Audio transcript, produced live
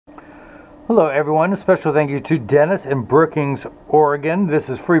Hello everyone, a special thank you to Dennis in Brookings, Oregon. This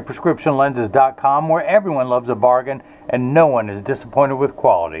is freeprescriptionlenses.com, where everyone loves a bargain and no one is disappointed with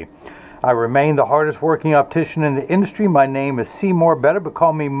quality. I remain the hardest working optician in the industry. My name is See More Better, but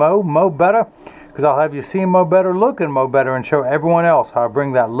call me Mo Better, because I'll have you see Mo Better, looking Mo Better, and show everyone else how I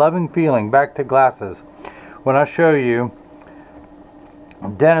bring that loving feeling back to glasses when I show you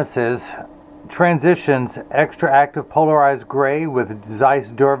Dennis's Transitions XTRActive Polarized Gray with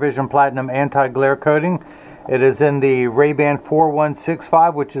Zeiss Duravision Platinum anti-glare coating. It is in the RayBan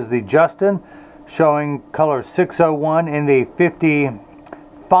 4165, which is the Justin, showing color 601 in the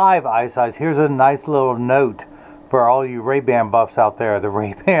 55 eye size. Here's a nice little note for all you RayBan buffs out there. The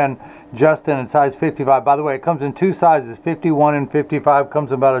RayBan Justin in size 55. By the way, it comes in two sizes, 51 and 55.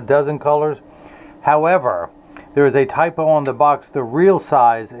 Comes in about a dozen colors. However, there is a typo on the box. The real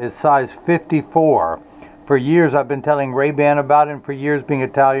size is size 54. For years I've been telling RayBan about it, and for years being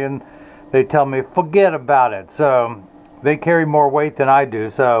Italian, they tell me forget about it. So they carry more weight than I do.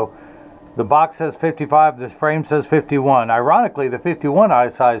 So the box says 55, the frame says 51. Ironically, the 51 eye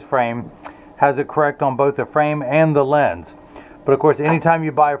size frame has it correct on both the frame and the lens. But of course, anytime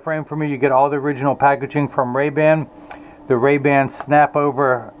you buy a frame from me, you get all the original packaging from RayBan. The RayBan snap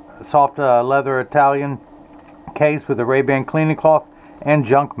over soft leather Italian case with a RayBan cleaning cloth and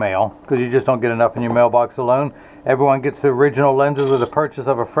junk mail, because you just don't get enough in your mailbox alone. Everyone gets the original lenses with the purchase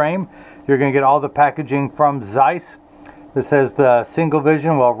of a frame. You're going to get all the packaging from Zeiss. This says the single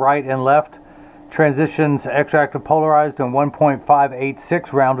vision, well, right and left. Transitions XTRActive Polarized in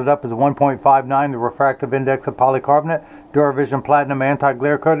 1.586, rounded up as 1.59. The refractive index of polycarbonate. Duravision Platinum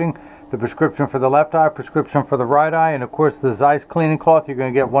anti-glare coating. The prescription for the left eye, prescription for the right eye, and of course the Zeiss cleaning cloth. You're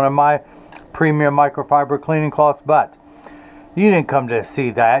going to get one of my premium microfiber cleaning cloths, but you didn't come to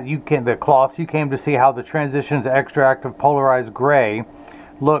see that. You came to see how the Transitions XTRActive Polarized Gray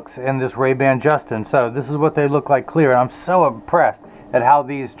looks in this RayBan Justin. So this is what they look like clear, and I'm so impressed at how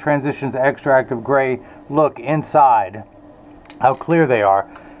these Transitions XTRActive Gray look inside, how clear they are.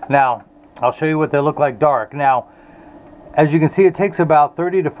 Now I'll show you what they look like dark. Now, as you can see, it takes about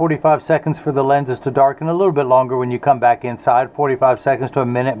 30 to 45 seconds for the lenses to darken, a little bit longer when you come back inside, 45 seconds to a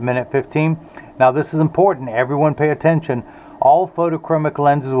minute 15. Now this is important, everyone pay attention. All photochromic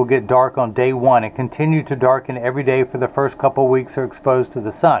lenses will get dark on day one and continue to darken every day for the first couple weeks they're exposed to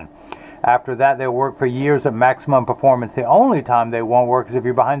the sun. After that, they'll work for years at maximum performance. The only time they won't work is if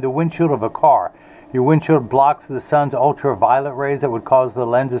you're behind the windshield of a car. Your windshield blocks the sun's ultraviolet rays that would cause the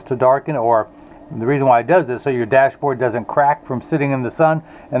lenses to darken, or the reason why it does this, so your dashboard doesn't crack from sitting in the sun,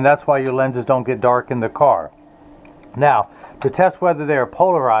 and that's why your lenses don't get dark in the car. Now, to test whether they are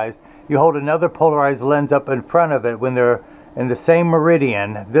polarized, you hold another polarized lens up in front of it when they're in the same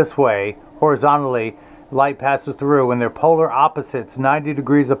meridian, this way, horizontally, light passes through. When they're polar opposites, 90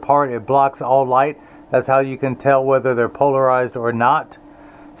 degrees apart, it blocks all light. That's how you can tell whether they're polarized or not.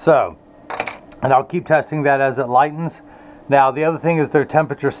 So, and I'll keep testing that as it lightens. Now, the other thing is they're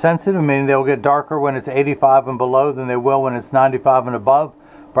temperature sensitive, meaning they'll get darker when it's 85 and below than they will when it's 95 and above.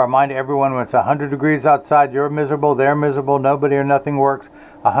 But I remind everyone, when it's 100 degrees outside, you're miserable, they're miserable, nobody or nothing works.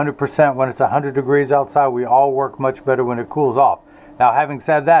 100% when it's 100 degrees outside, we all work much better when it cools off. Now, having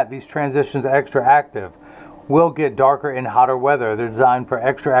said that, these Transitions XTRActive will get darker in hotter weather. They're designed for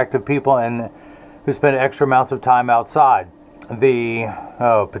extra active people and who spend extra amounts of time outside.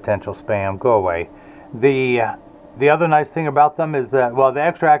 Potential spam, go away. The other nice thing about them is that, well, the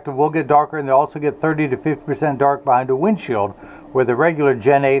XTRActive will get darker, and they'll also get 30 to 50% dark behind a windshield, where the regular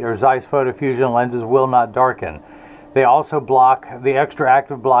Gen 8 or Zeiss Photo Fusion lenses will not darken. They also the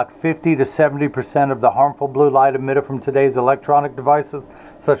XTRActive block 50 to 70% of the harmful blue light emitted from today's electronic devices,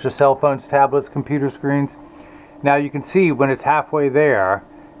 such as cell phones, tablets, computer screens. Now you can see when it's halfway there,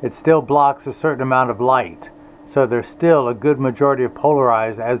 it still blocks a certain amount of light. So there's still a good majority of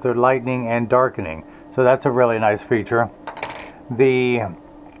polarized as they're lightening and darkening. So that's a really nice feature. The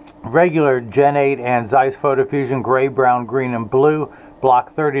regular Gen 8 and Zeiss Photo Fusion Gray, Brown, Green, and Blue block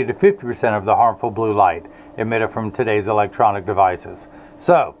 30 to 50% of the harmful blue light emitted from today's electronic devices.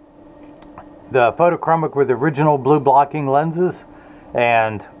 So the photochromic were the original blue blocking lenses,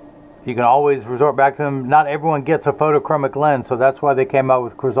 and you can always resort back to them. Not everyone gets a photochromic lens, so that's why they came out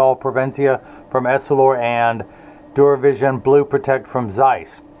with Crizal Preventia from Essilor and Duravision Blue Protect from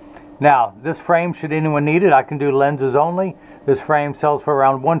Zeiss. Now, this frame, should anyone need it, I can do lenses only. This frame sells for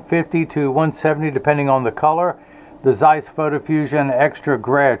around $150 to $170 depending on the color. The Zeiss Photo Fusion Extra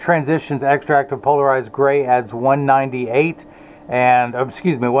Gray Transitions XTRActive Polarized Gray adds $198, and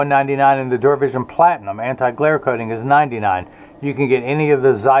 $199, and the Duravision Platinum anti-glare coating is $99. You can get any of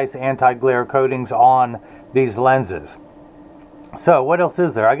the Zeiss anti-glare coatings on these lenses. So what else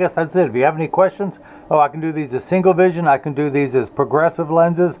is there? I guess that's it. If you have any questions, I can do these as single vision. I can do these as progressive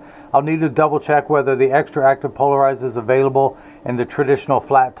lenses. I'll need to double check whether the XTRActive Polarized is available in the traditional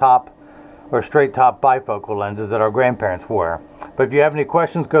flat top or straight top bifocal lenses that our grandparents wore. But if you have any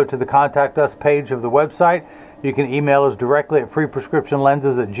questions, go to the contact us page of the website. You can email us directly at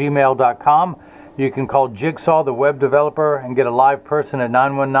freeprescriptionlenses@gmail.com. You can call Jigsaw, the web developer, and get a live person at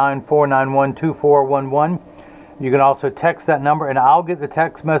 919-491-2411. You can also text that number, and I'll get the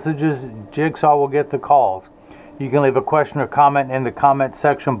text messages. Jigsaw will get the calls. You can leave a question or comment in the comment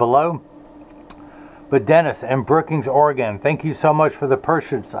section below. But Dennis in Brookings, Oregon, thank you so much for the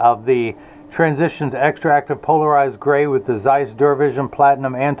purchase of the Transitions XTRActive Polarized Gray with the Zeiss Duravision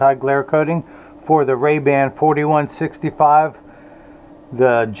Platinum anti-glare coating for the RayBan 4165.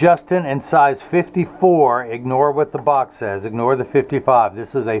 The Justin in size 54. Ignore what the box says. Ignore the 55.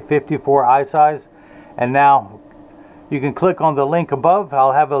 This is a 54 eye size. And now you can click on the link above.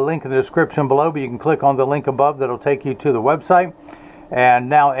 I'll have a link in the description below, but you can click on the link above. That'll take you to the website. And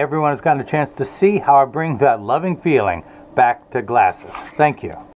now everyone has gotten a chance to see how I bring that loving feeling back to glasses. Thank you.